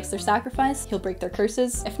god likes their sacrifice, he'll break their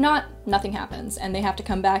curses. If not, nothing happens, and they have to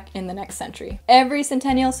come back in the next century. Every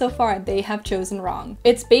centennial so far, they have chosen wrong.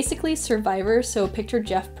 It's basically Survivor, so picture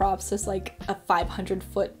Jeff Probst as like a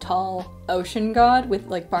 500-foot tall ocean god with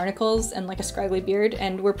like barnacles and like a scraggly beard,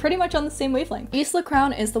 and we're pretty much on the same wavelength. Isla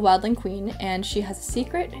Crown is the wildling queen, and she has a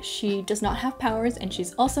secret. She does not have powers, and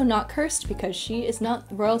she's also not cursed because she is not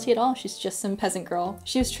royalty at all. She's just some peasant girl.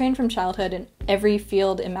 She was trained from childhood in every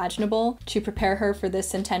field imaginable to prepare her for this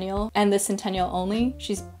centennial, and this centennial only.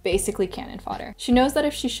 She's basically cannon fodder. She knows that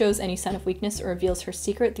if she shows any sign of weakness or reveals her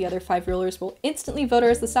secret, the other 5 rulers will instantly vote her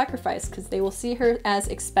as the sacrifice because they will see her as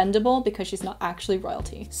expendable because she's not actually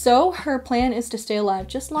royalty. So her plan is to stay alive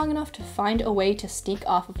just long enough to find a way to sneak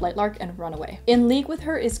off of Lightlark and run away. In league with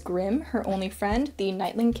her is Grim, her only friend, the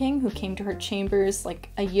Nightling King, who came to her chambers like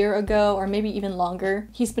a year ago or maybe even longer.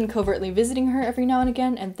 He's been covertly visiting her every now and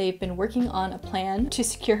again, and they've been working on a plan to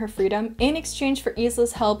secure her freedom in exchange for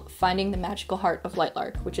Isla's help finding the magical heart of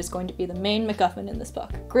Lightlark, which is going to be the main MacGuffin in this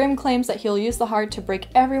book. Grim claims that he'll use the heart to break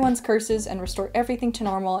everyone's curses and restore everything to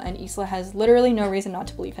normal, and Isla has literally no reason not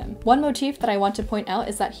to believe him. One motif that I want to point out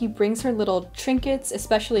is that he brings her little trinkets,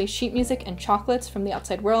 especially sheet music and chocolates from the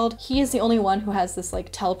outside world. He is the only one who has this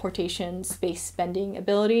like teleportation space bending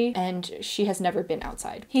ability, and she has never been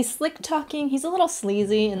outside. He's slick talking, he's a little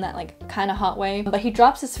sleazy in that like kind of hot way, but he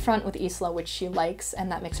drops his front with Isla, which she likes,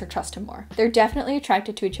 and that makes her trust him more. They're definitely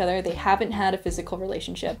attracted to each other. They haven't had a physical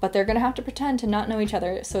relationship, but they're gonna have to pretend to not know each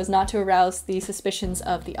other so as not to arouse the suspicions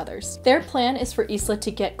of the others. Their plan is for Isla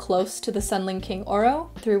to get close to the Sunling King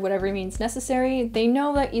Oro through whatever means necessary. They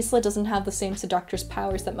know that Isla doesn't have the same seductress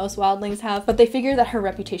powers that most wildlings have, but they figure that her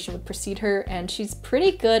reputation would precede her, and she's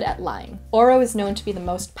pretty good at lying. Oro is known to be the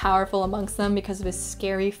most powerful amongst them because of his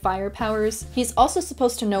scary fire powers. He's also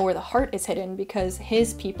supposed to know where the heart is hidden because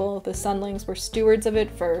his people, the Sunlings, were stewards of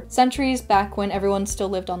it for centuries back when everyone still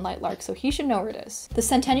lived on Lightlark, so he should know where it is. The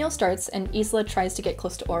centennial starts, and Isla tries to get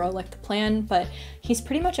close to Oro like the plan, but he's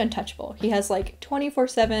pretty much untouchable. He has like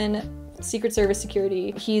 24/7 Secret Service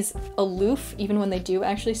security. He's aloof even when they do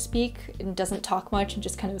actually speak, and doesn't talk much, and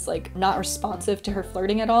just kind of is like not responsive to her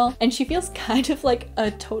flirting at all, and she feels kind of like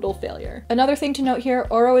a total failure. Another thing to note here,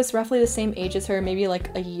 Oro is roughly the same age as her, maybe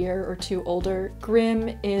like a year or 2 older.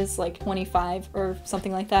 Grim is like 25 or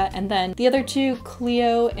something like that, and then the other 2,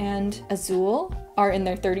 Cleo and Azul, are in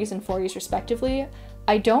their 30s and 40s respectively.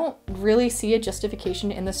 I don't really see a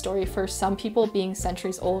justification in the story for some people being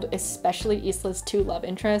centuries old, especially Isla's 2 love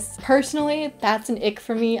interests. Personally, that's an ick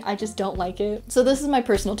for me. I just don't like it. So this is my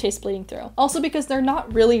personal taste bleeding through. Also because they're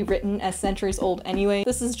not really written as centuries old anyway.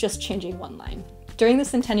 This is just changing one line. During the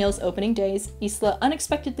Centennial's opening days, Isla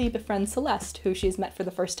unexpectedly befriends Celeste, who she's met for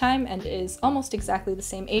the first time and is almost exactly the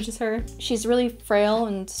same age as her. She's really frail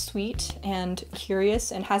and sweet and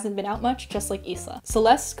curious and hasn't been out much, just like Isla.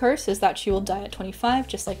 Celeste's curse is that she will die at 25,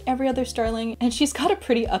 just like every other starling, and she's got a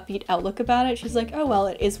pretty upbeat outlook about it. She's like, oh well,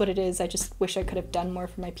 it is what it is, I just wish I could have done more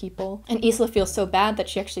for my people. And Isla feels so bad that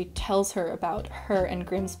she actually tells her about her and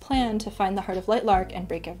Grim's plan to find the heart of Lightlark and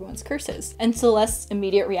break everyone's curses. And Celeste's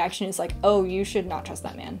immediate reaction is like, oh, you should not trust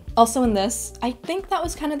that man. Also in this, I think that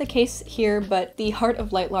was kind of the case here, but the heart of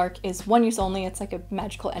Lightlark is 1 use only. It's like a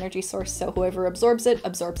magical energy source, so whoever absorbs it,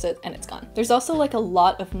 and it's gone. There's also like a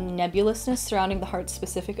lot of nebulousness surrounding the heart's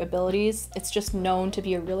specific abilities. It's just known to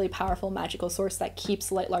be a really powerful magical source that keeps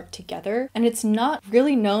Lightlark together, and it's not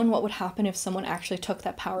really known what would happen if someone actually took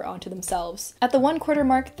that power onto themselves. At the 1/4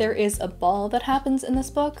 mark, there is a ball that happens in this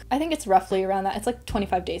book. I think it's roughly around that. It's like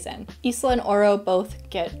 25 days in. Isla and Oro both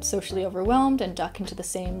get socially overwhelmed and duck into the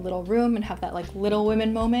same little room and have that like Little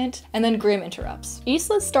Women moment, and then Grim interrupts.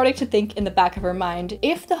 Isla's starting to think in the back of her mind,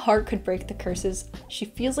 if the heart could break the curses, she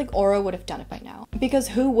feels like Oro would have done it by now, because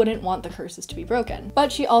who wouldn't want the curses to be broken?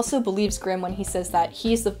 But she also believes Grim when he says that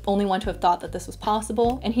he's the only one to have thought that this was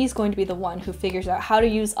possible, and he's going to be the one who figures out how to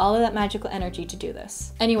use all of that magical energy to do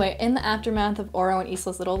this. Anyway, in the aftermath of Oro and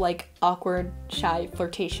Isla's little like awkward, shy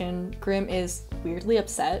flirtation, Grim is weirdly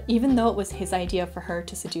upset, even though it was his idea for her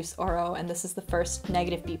to seduce Oro, and this is the first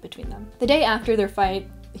negative beat between them. The day after their fight,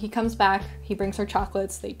 he comes back, he brings her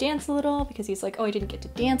chocolates, they dance a little because he's like, oh, I didn't get to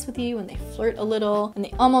dance with you, and they flirt a little, and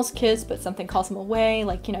they almost kiss, but something calls him away,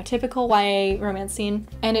 like, you know, typical YA romance scene.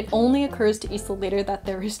 And it only occurs to Isla later that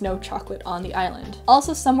there is no chocolate on the island.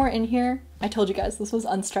 Also somewhere in here, I told you guys this was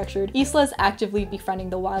unstructured. Isla is actively befriending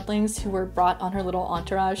the wildlings who were brought on her little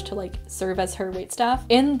entourage to like serve as her waitstaff.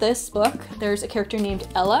 In this book, there's a character named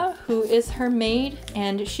Isla who is her maid,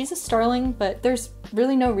 and she's a starling, but there's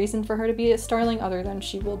really no reason for her to be a starling other than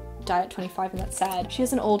she will die at 25 and that's sad. She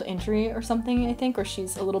has an old injury or something, I think, or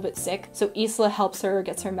she's a little bit sick. So Isla helps her,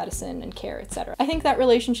 gets her medicine and care, etc. I think that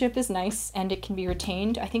relationship is nice and it can be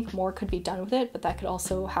retained. I think more could be done with it, but that could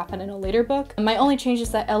also happen in a later book. And my only change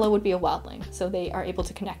is that Ella would be a wildling, so they are able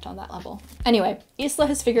to connect on that level. Anyway, Isla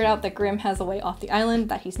has figured out that Grimm has a way off the island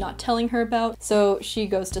that he's not telling her about, so she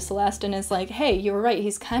goes to Celeste and is like, hey, you were right,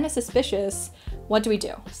 he's kind of suspicious. What do we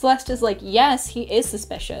do? Celeste is like, yes, he is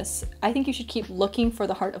suspicious. I think you should keep looking for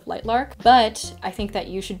the heart of LIGHTLARK, but I think that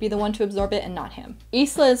you should be the one to absorb it and not him.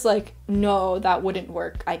 Isla is like, no, that wouldn't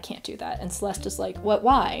work. I can't do that. And Celeste is like, what,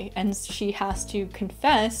 why? And she has to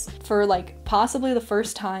confess for like possibly the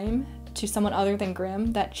first time to someone other than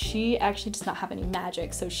Grimm that she actually does not have any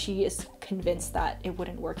magic, so she is convinced that it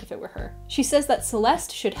wouldn't work if it were her. She says that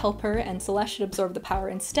Celeste should help her and Celeste should absorb the power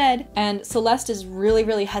instead, and Celeste is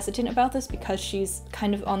really hesitant about this because she's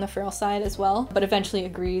kind of on the frail side as well, but eventually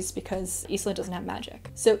agrees because Isla doesn't have magic.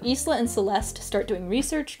 So Isla and Celeste start doing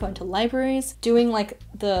research, going to libraries, doing like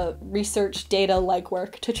the research data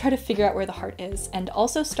legwork to try to figure out where the heart is, and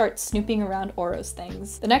also start snooping around Oro's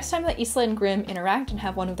things. The next time that Isla and Grimm interact and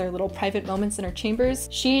have one of their little private moments in her chambers,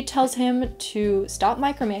 she tells him to stop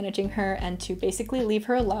micromanaging her and to basically leave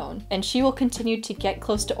her alone, and she will continue to get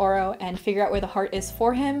close to Oro and figure out where the heart is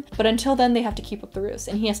for him, but until then they have to keep up the ruse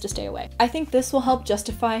and he has to stay away. I think this will help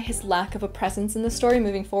justify his lack of a presence in the story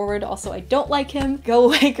moving forward. Also, I don't like him. Go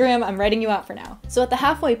away, Grimm, I'm writing you out for now. So at the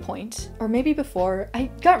halfway point, or maybe before,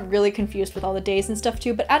 I got really confused with all the days and stuff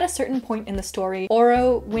too, but at a certain point in the story,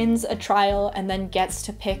 Oro wins a trial and then gets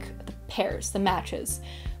to pick the pairs, the matches,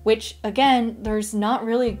 which again, there's not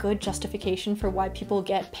really a good justification for why people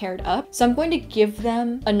get paired up. So I'm going to give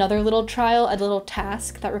them another little trial, a little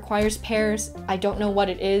task that requires pairs. I don't know what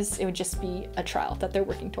it is. It would just be a trial that they're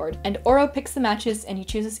working toward. And Oro picks the matches and he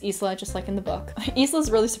chooses Isla just like in the book. Isla's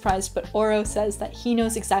really surprised, but Oro says that he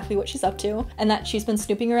knows exactly what she's up to and that she's been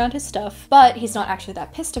snooping around his stuff, but he's not actually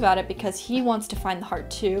that pissed about it because he wants to find the heart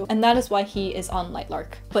too. And that is why he is on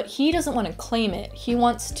LIGHTLARK. But he doesn't want to claim it. He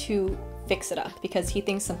wants to fix it up because he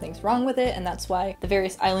thinks something's wrong with it, and that's why the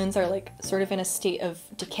various islands are like sort of in a state of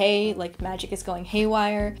decay, like magic is going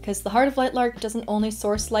haywire, because the heart of LIGHTLARK doesn't only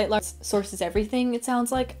source LIGHTLARK, it sources everything, it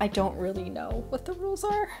sounds like. I don't really know what the rules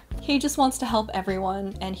are. He just wants to help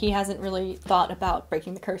everyone and he hasn't really thought about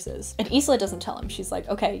breaking the curses. And Isla doesn't tell him. She's like,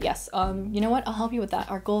 okay, yes, you know what, I'll help you with that.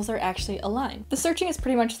 Our goals are actually aligned. The searching is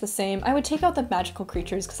pretty much the same. I would take out the magical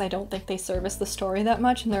creatures because I don't think they service the story that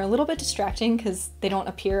much and they're a little bit distracting because they don't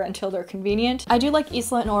appear until they're convenient. I do like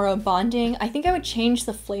Isla and Oro bonding. I think I would change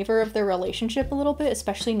the flavor of their relationship a little bit,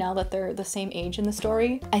 especially now that they're the same age in the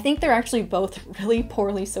story. I think they're actually both really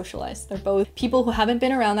poorly socialized. They're both people who haven't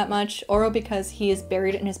been around that much. Oro because he is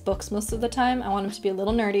buried in his books most of the time. I want him to be a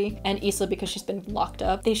little nerdy. And Isla because she's been locked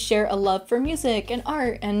up. They share a love for music and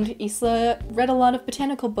art, and Isla read a lot of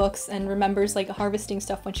botanical books and remembers like harvesting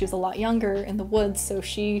stuff when she was a lot younger in the woods, so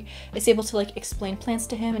she is able to like explain plants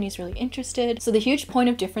to him and he's really interested. So the huge point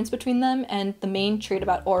of difference between them, and the main trait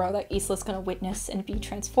about Oro that Isla's gonna witness and be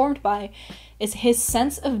transformed by, is his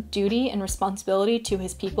sense of duty and responsibility to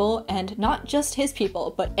his people, and not just his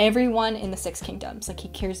people, but everyone in the Six Kingdoms. Like, he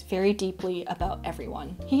cares very deeply about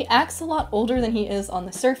everyone. He acts a lot older than he is on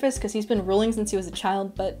the surface because he's been ruling since he was a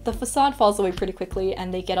child, but the facade falls away pretty quickly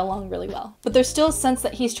and they get along really well. But there's still a sense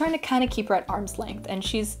that he's trying to kind of keep her at arm's length, and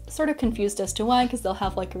she's sort of confused as to why, because they'll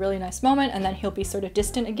have like a really nice moment and then he'll be sort of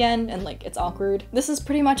distant again and like it's awkward. This is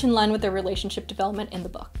pretty much in line with their relationship development in the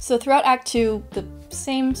book. So throughout Act 2, the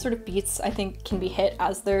same sort of beats I think can be hit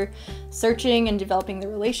as they're searching and developing the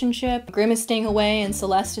relationship. Grimm is staying away and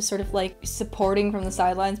Celeste is sort of like supporting from the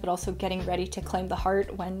sidelines but also getting ready to claim the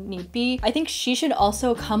heart when need be. I think she should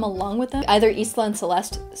also come along with them. Either Isla and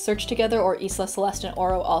Celeste search together or Isla, Celeste, and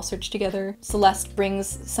Oro all search together. Celeste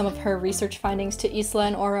brings some of her research findings to Isla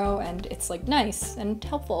and Oro and it's like nice and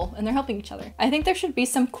helpful and they're helping each other. I think there should be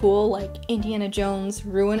some cool like Indiana Jones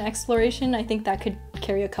ruin exploration. I think that could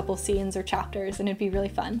carry a couple scenes or chapters and it'd be really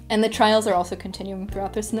fun. And the trials are also continuing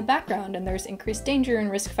throughout this in the background, and there's increased danger and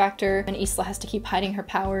risk factor, and Isla has to keep hiding her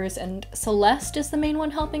powers, and Celeste is the main one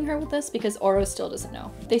helping her with this because Oro still doesn't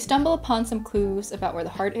know. They stumble upon some clues about where the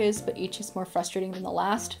heart is, but each is more frustrating than the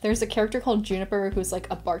last. There's a character called Juniper who's like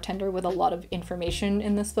a bartender with a lot of information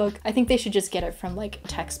in this book. I think they should just get it from like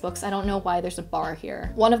textbooks. I don't know why there's a bar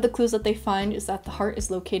here. One of the clues that they find is that the heart is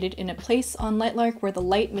located in a place on LIGHTLARK where the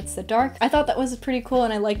light meets the dark. I thought that was pretty cool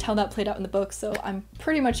and I liked how that played out in the book, so I'm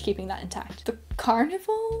pretty much keeping that intact. that? The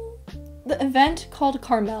carnival? The event called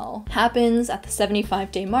Carmel happens at the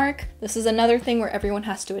 75-day mark. This is another thing where everyone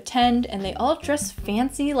has to attend and they all dress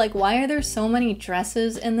fancy. Like, why are there so many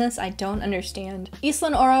dresses in this? I don't understand. Isla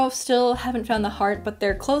and Oro still haven't found the heart, but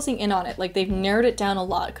they're closing in on it. Like, they've narrowed it down a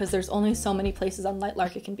lot because there's only so many places on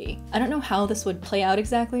Lightlark it can be. I don't know how this would play out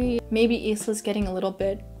exactly. Maybe Isla's getting a little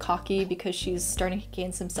bit cocky because she's starting to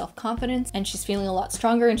gain some self-confidence and she's feeling a lot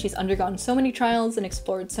stronger and she's undergone so many trials and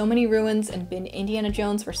explored so many ruins and been Indiana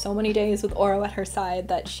Jones for so many days with Oro at her side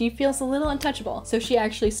that she feels a little untouchable. So she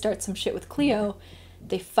actually starts some shit with Cleo.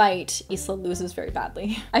 They fight. Isla loses very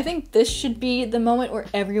badly. I think this should be the moment where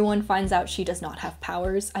everyone finds out she does not have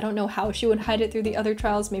powers. I don't know how she would hide it through the other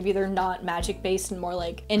trials. Maybe they're not magic based and more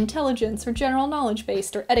like intelligence or general knowledge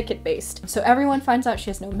based or etiquette based. So everyone finds out she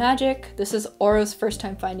has no magic. This is Oro's first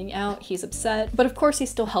time finding out. He's upset, but of course he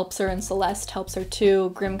still helps her and Celeste helps her too.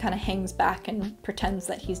 Grim kind of hangs back and pretends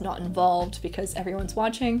that he's not involved because everyone's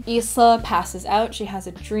watching. Isla passes out. She has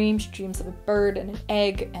a dream. She dreams of a bird and an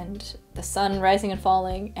egg and the sun rising and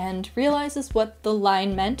falling, and realizes what the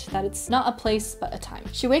line meant, that it's not a place but a time.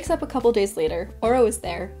 She wakes up a couple days later. Oro is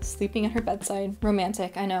there, sleeping at her bedside.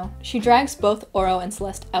 Romantic, I know. She drags both Oro and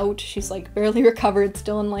Celeste out. She's like barely recovered,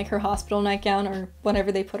 still in like her hospital nightgown or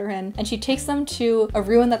whatever they put her in, and she takes them to a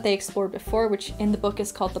ruin that they explored before, which in the book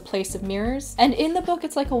is called the Place of Mirrors. And in the book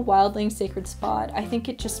it's like a wildling sacred spot. I think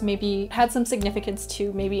it just maybe had some significance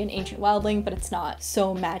to maybe an ancient wildling, but it's not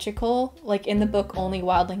so magical. Like in the book only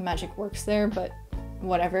wildling magic works there, but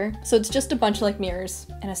whatever. So it's just a bunch of like mirrors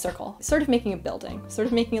in a circle, sort of making a building, sort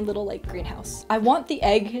of making a little like greenhouse. I want the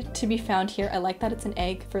egg to be found here. I like that it's an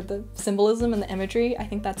egg for the symbolism and the imagery. I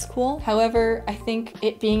think that's cool. However, I think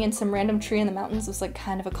it being in some random tree in the mountains was like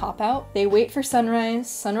kind of a cop-out. They wait for sunrise.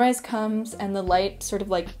 Sunrise comes and the light sort of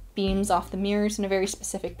like beams off the mirrors in a very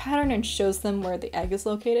specific pattern and shows them where the egg is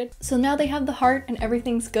located. So now they have the heart and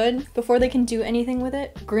everything's good. Before they can do anything with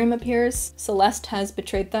it, Grim appears. Celeste has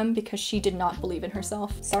betrayed them because she did not believe in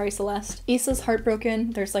herself. Sorry, Celeste. Isla's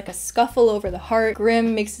heartbroken. There's like a scuffle over the heart.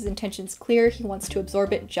 Grim makes his intentions clear. He wants to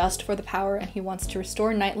absorb it just for the power and he wants to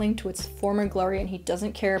restore Nightling to its former glory and he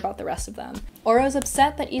doesn't care about the rest of them. Oro's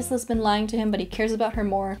upset that Isla's been lying to him, but he cares about her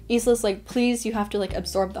more. Isla's like, please, you have to like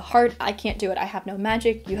absorb the heart. I can't do it. I have no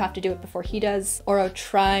magic. You have to do it before he does. Oro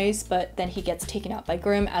tries, but then he gets taken out by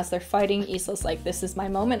Grim as they're fighting. Isla's like, this is my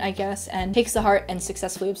moment, I guess, and takes the heart and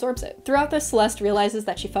successfully absorbs it. Throughout this, Celeste realizes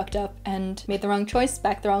that she fucked up and made the wrong choice,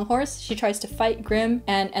 backed the wrong horse. She tries to fight Grim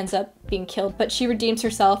and ends up being killed, but she redeems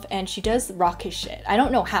herself and she does rock his shit. I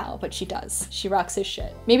don't know how, but she does. She rocks his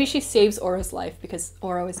shit. Maybe she saves Oro's life because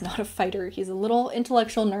Oro is not a fighter. He's a little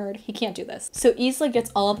intellectual nerd. He can't do this. So Isla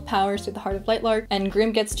gets all of the powers through the heart of Lightlark and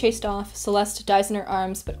Grim gets chased off. Celeste dies in her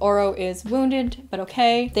arms, but Oro is wounded, but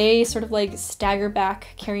okay. They sort of like stagger back,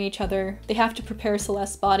 carrying each other. They have to prepare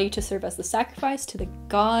Celeste's body to serve as the sacrifice to the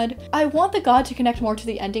god. I want the god to connect more to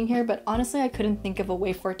the ending here, but honestly I couldn't think of a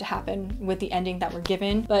way for it to happen with the ending that we're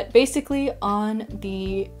given. But basically on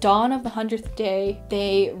the dawn of the 100th day,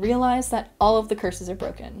 they realize that all of the curses are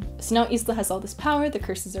broken. So now Isla has all this power, the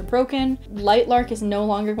curses are broken. Lightlark is no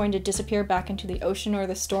longer going to disappear back into the ocean or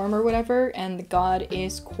the storm or whatever, and the god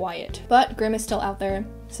is quiet. But Grim is still out there,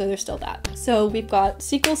 so there's still that. So we've got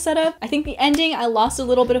sequels set up. I think the ending, I lost a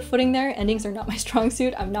little bit of footing there. Endings are not my strong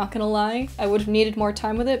suit, I'm not gonna lie. I would have needed more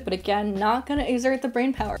time with it, but again, not gonna exert the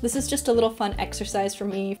brain power. This is just a little fun exercise for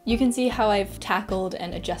me. You can see how I've tackled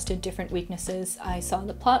and adjusted different weaknesses I saw in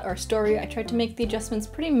the plot or story. I tried to make the adjustments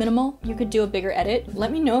pretty minimal. You could do a bigger edit.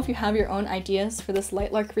 Let me know if you have your own ideas for this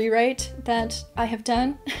Lightlark rewrite that I have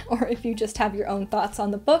done, or if you just have your own thoughts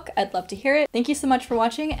on the book. I'd love to hear it. Thank you so much for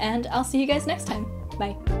watching, and I'll see you guys next time.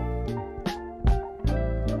 Bye.